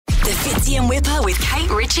The Fitzy and Whipper with Kate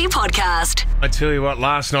Ritchie podcast. I tell you what,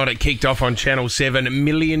 last night it kicked off on Channel 7, $1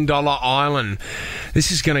 Million Island. This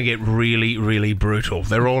is going to get really, really brutal.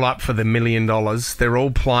 They're all up for the $1 million. They're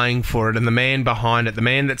all playing for it, and the man behind it, the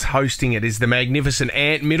man that's hosting it, is the magnificent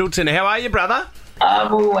Ant Middleton. How are you, brother?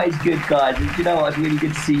 I'm always good, guys. And you know what? It's really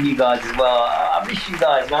good to see you guys as well. I miss you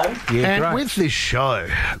guys, man. Yeah, and great. with this show,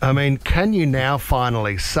 I mean, can you now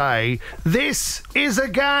finally say, this is a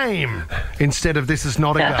game, instead of this is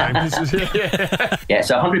not a game? Yeah,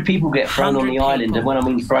 so 100 people get thrown on the 100 island. people. And when I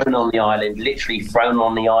mean thrown on the island, literally thrown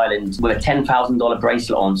on the island with a $10,000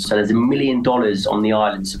 bracelet on. So there's $1 million on the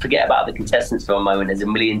island. So forget about the contestants for a moment. There's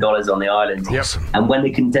 $1 million on the island. Awesome. And when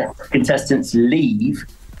the contestants leave,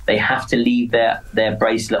 they have to leave their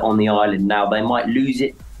bracelet on the island. Now, they might lose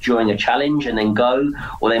it during a challenge and then go,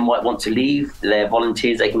 or they might want to leave. They're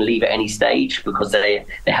volunteers. They can leave at any stage because they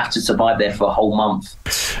have to survive there for a whole month.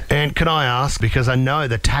 And can I ask, because I know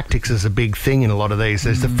the tactics is a big thing in a lot of these.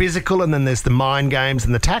 There's the physical and then there's the mind games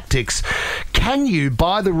and the tactics. Can you,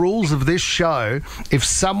 by the rules of this show, if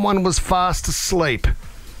someone was fast asleep,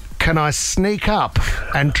 can I sneak up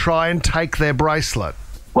and try and take their bracelet?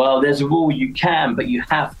 Well, there's a rule you can, but you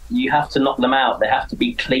have to knock them out. They have to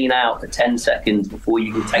be clean out for 10 seconds before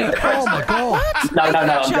you can take the bracelet. Oh, my God. No,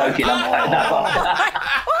 I'm joking.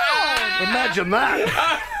 Imagine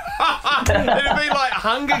that. It'd be like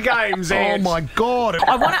Hunger Games, Oh, Ant. my God.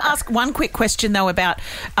 I want to ask one quick question, though, about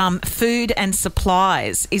food and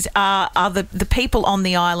supplies. Are the people on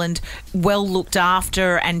the island well looked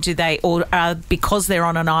after, and do they, or because they're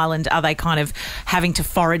on an island, are they kind of having to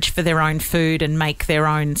forage for their own food and make their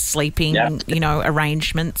own sleeping,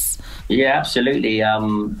 arrangements? Yeah, absolutely.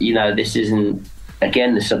 This isn't,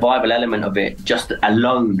 again, the survival element of it just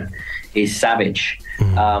alone is savage.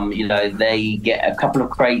 They get a couple of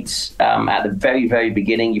crates at the very, very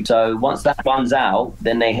beginning. So once that runs out,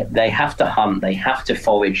 then they have to hunt, they have to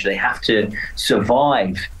forage, they have to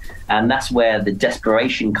survive. And that's where the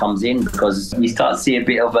desperation comes in, because you start to see a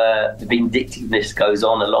bit of a vindictiveness goes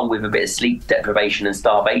on along with a bit of sleep deprivation and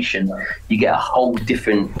starvation. You get a whole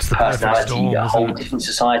different personality, you get a whole different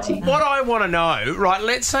society. What I want to know, right,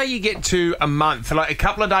 let's say you get to a month, like a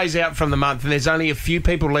couple of days out from the month, and there's only a few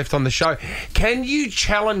people left on the show. Can you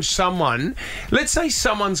challenge someone? Let's say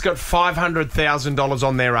someone's got $500,000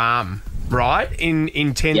 on their arm, right, in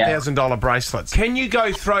 $10,000 bracelets. Can you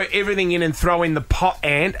go throw everything in and throw in the pot,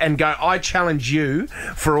 Ant, and go, I challenge you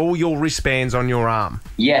for all your wristbands on your arm?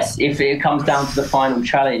 Yes, if it comes down to the final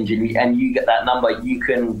challenge and you get that number, you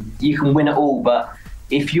can win it all. But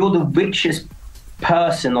if you're the richest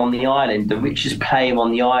person on the island, the richest player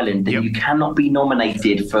on the island, then you cannot be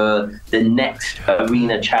nominated for the next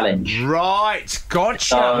arena challenge. Right,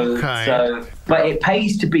 gotcha. But it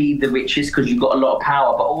pays to be the richest because you've got a lot of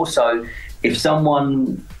power. But also, if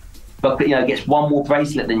someone gets one more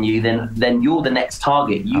bracelet than you, then you're the next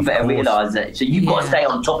target. You better realise that. So you've got to stay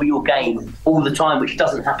on top of your game all the time, which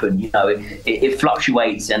doesn't happen. It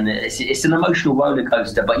fluctuates, and it's an emotional roller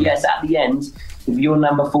coaster. But yes, at the end, if your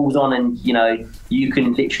number falls on and, you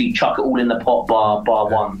can literally chuck it all in the pot bar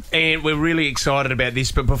one. And we're really excited about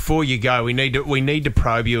this, but before you go, we need to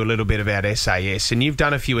probe you a little bit about SAS. And you've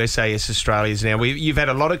done a few SAS Australias now. You've had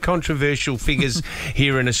a lot of controversial figures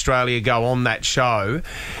here in Australia go on that show.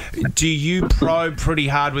 Do you probe pretty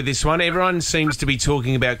hard with this one? Everyone seems to be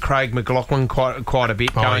talking about Craig McLaughlin quite a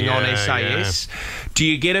bit going on SAS. Yeah. Do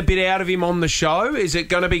you get a bit out of him on the show? Is it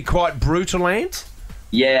going to be quite brutal, Ant?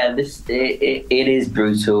 Yeah, it is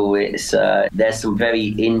brutal. It's there's some very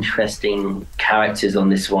interesting characters on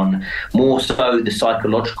this one. More so the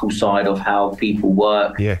psychological side of how people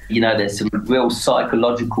work. Yeah. There's some real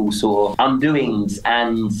psychological sort of undoings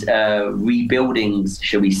and rebuildings,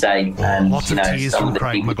 shall we say? And lots of tears from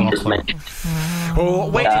Craig McLaughlin.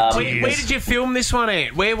 Where did you film this one,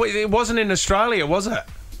 Ant? It wasn't in Australia, was it?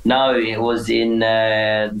 No, it was in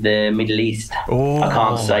the Middle East. I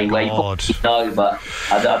can't say where you know, but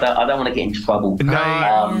I don't want to get in trouble. No.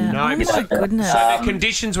 Oh my goodness. So the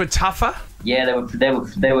conditions were tougher? Yeah, they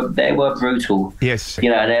were brutal. Yes.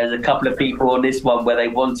 There was a couple of people on this one where they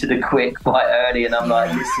wanted to quit quite early, and I'm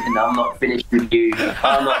like, listen, I'm not finished with you.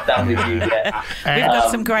 I'm not done with you yet. We've got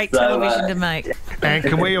some great television to make. And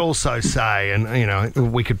can we also say,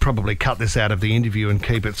 and we could probably cut this out of the interview and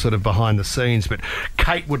keep it sort of behind the scenes, but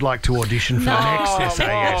Kate would like to audition for the next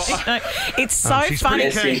SAS. It's so funny.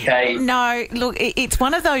 No, look, it's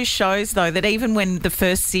one of those shows though that even when the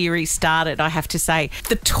first series started, I have to say,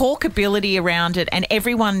 the talkability around it and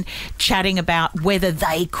everyone chatting about whether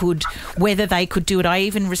they could do it. I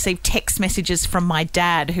even received text messages from my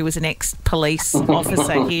dad, who was an ex-police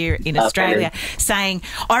officer here in Australia, saying,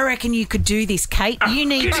 I reckon you could do this, Kate. Kate. You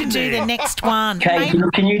need to do the next one. Kate,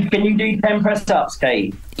 can you do 10 press-ups,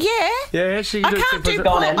 Kate? Yeah. Yeah, she I can can't do Go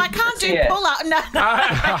on, pull. then. I can't do Yeah. pull up. No,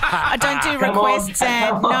 I don't do Come on, requests, Ant.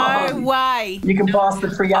 come No on. way. You can pass the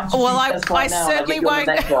free aptitude Well, I test right now, and I'll certainly get you on won't.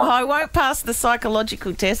 the next one. I won't pass the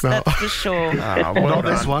psychological test. That's for sure. Not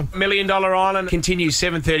this one. $1 Million Island continues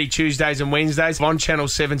 7:30 Tuesdays and Wednesdays on Channel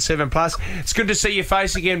 77+. It's good to see your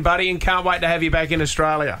face again, buddy, and can't wait to have you back in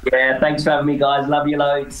Australia. Yeah, thanks for having me, guys. Love you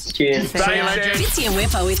loads. Cheers. See you, legend. Fitzy and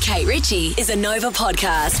Whipper with Kate Ritchie is a Nova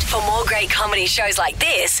podcast. For more great comedy shows like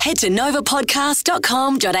this, head to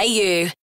novapodcast.com.au.